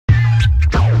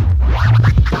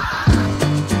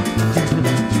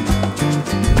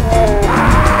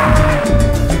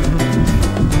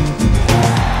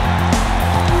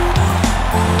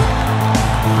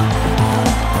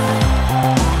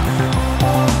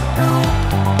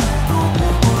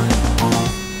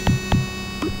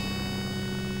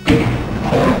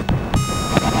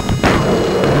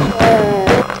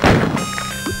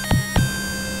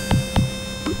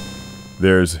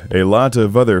There's a lot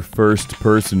of other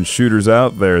first-person shooters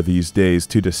out there these days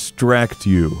to distract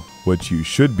you. What you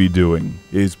should be doing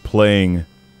is playing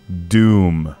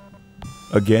Doom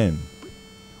again,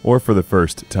 or for the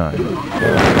first time.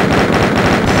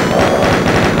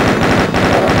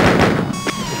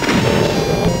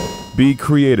 Be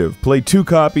creative. Play 2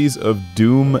 copies of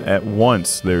Doom at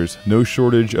once. There's no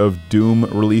shortage of Doom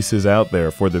releases out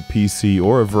there for the PC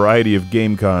or a variety of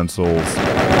game consoles.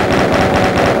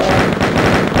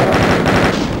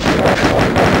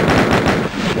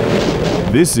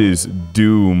 This is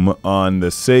Doom on the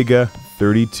Sega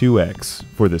 32X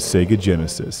for the Sega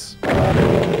Genesis.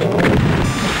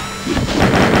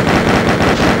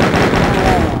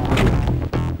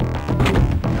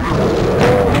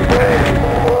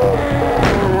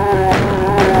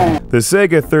 The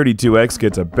Sega 32X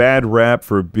gets a bad rap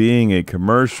for being a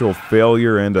commercial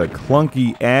failure and a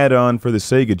clunky add-on for the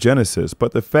Sega Genesis,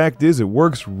 but the fact is it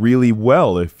works really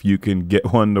well if you can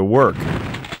get one to work.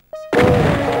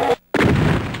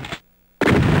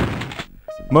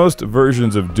 Most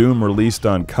versions of Doom released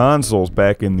on consoles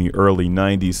back in the early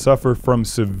 90s suffer from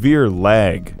severe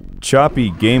lag.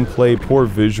 Choppy gameplay, poor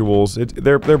visuals,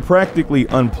 they're practically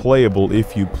unplayable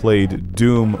if you played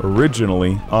Doom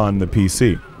originally on the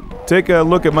PC. Take a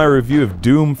look at my review of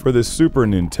Doom for the Super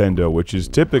Nintendo, which is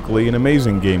typically an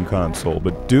amazing game console,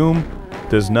 but Doom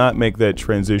does not make that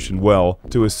transition well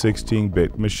to a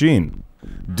 16-bit machine.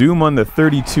 Doom on the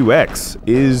 32X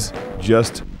is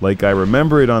just like I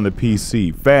remember it on the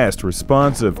PC. Fast,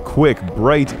 responsive, quick,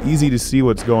 bright, easy to see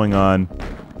what's going on.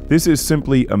 This is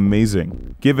simply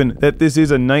amazing, given that this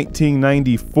is a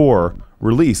 1994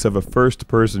 release of a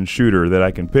first-person shooter that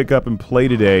I can pick up and play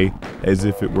today as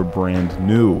if it were brand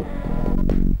new.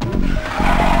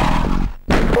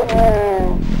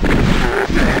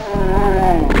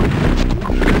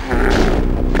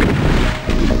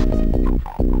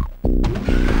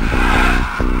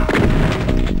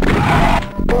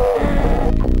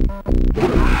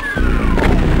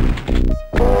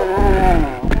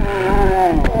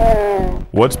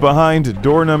 What's behind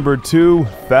door number 2?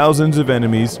 Thousands of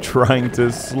enemies trying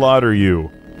to slaughter you.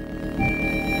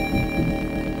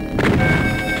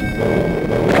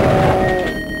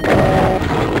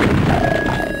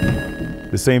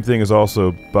 The same thing is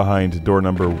also behind door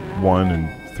number 1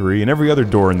 and 3 and every other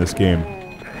door in this game.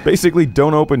 Basically,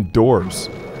 don't open doors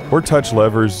or touch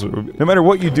levers. No matter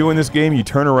what you do in this game, you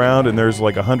turn around and there's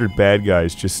like 100 bad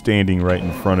guys just standing right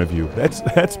in front of you.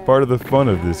 That's part of the fun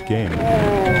of this game.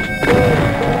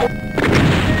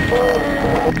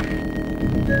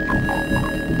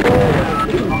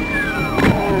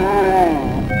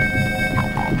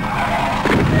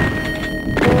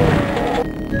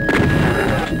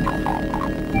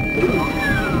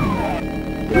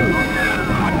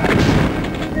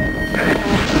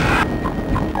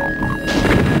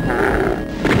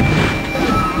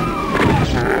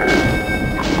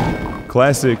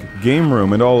 Classic Game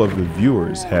Room and all of the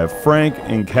viewers have Frank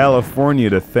in California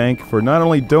to thank for not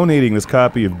only donating this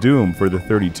copy of Doom for the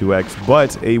 32X,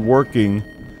 but a working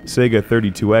Sega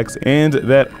 32X and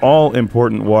that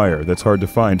all-important wire that's hard to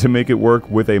find to make it work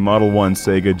with a Model 1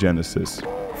 Sega Genesis.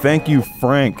 Thank you,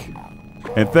 Frank.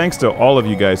 And thanks to all of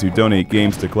you guys who donate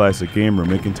games to Classic Game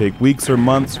Room. It can take weeks or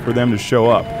months for them to show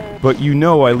up. But you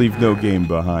know I leave no game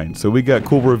behind. So we got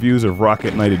cool reviews of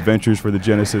Rocket Knight Adventures for the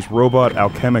Genesis, Robot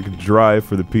Alchemic Drive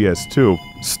for the PS2,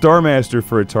 Star Master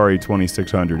for Atari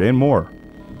 2600, and more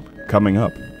coming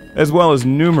up. As well as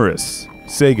numerous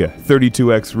Sega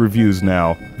 32X reviews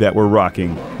now that we're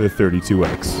rocking the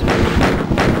 32X.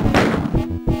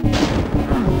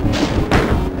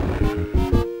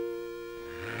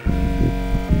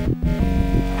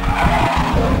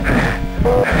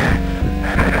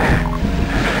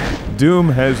 Doom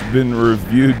has been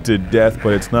reviewed to death,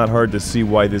 but it's not hard to see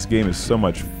why this game is so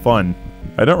much fun.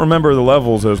 I don't remember the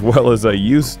levels as well as I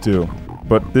used to,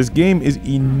 but this game is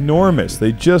enormous.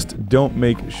 They just don't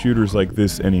make shooters like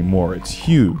this anymore. It's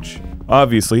huge.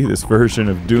 Obviously, this version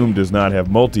of Doom does not have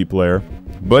multiplayer,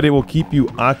 but it will keep you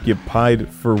occupied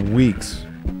for weeks.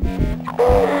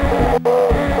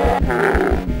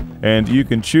 And you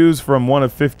can choose from one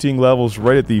of 15 levels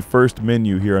right at the first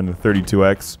menu here on the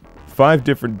 32X. 5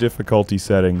 different difficulty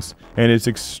settings, and it's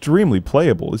extremely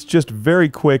playable. It's just very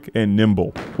quick and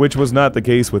nimble, which was not the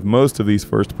case with most of these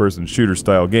first-person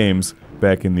shooter-style games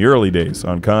back in the early days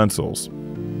on consoles.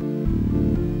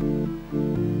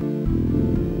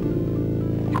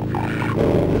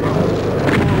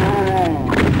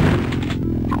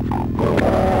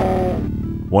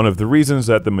 One of the reasons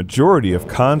that the majority of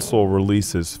console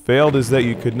releases failed is that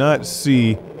you could not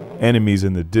see enemies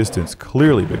in the distance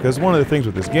clearly, because one of the things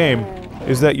with this game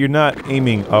is that you're not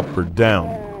aiming up or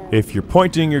down. If you're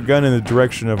pointing your gun in the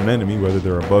direction of an enemy, whether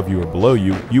they're above you or below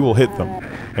you, you will hit them.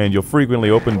 And you'll frequently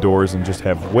open doors and just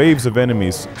have waves of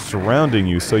enemies surrounding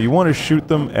you, so you want to shoot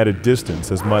them at a distance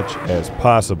as much as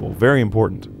possible. Very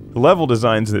important. The level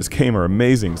designs in this game are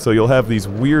amazing, so you'll have these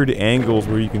weird angles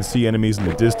where you can see enemies in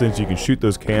the distance, you can shoot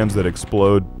those cans that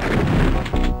explode.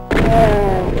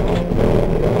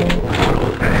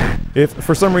 If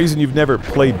for some reason you've never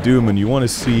played Doom and you want to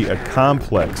see a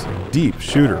complex, deep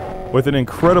shooter with an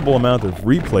incredible amount of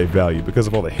replay value because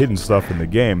of all the hidden stuff in the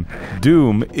game,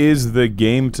 Doom is the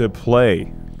game to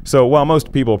play. So while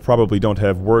most people probably don't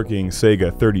have working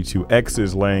Sega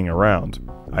 32Xs laying around,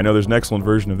 I know there's an excellent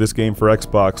version of this game for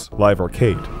Xbox Live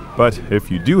Arcade. But if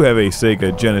you do have a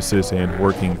Sega Genesis and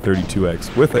working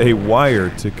 32X with a wire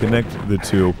to connect the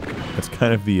two, that's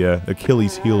kind of the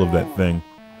Achilles heel of that thing,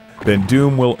 then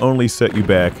Doom will only set you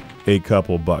back a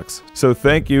couple bucks. So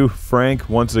thank you, Frank,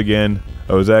 once again.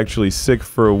 I was actually sick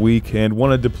for a week and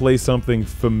wanted to play something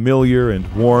familiar and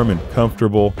warm and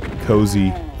comfortable,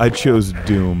 cozy. I chose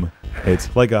Doom.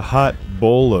 It's like a hot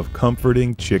bowl of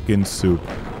comforting chicken soup.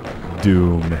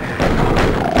 Doom.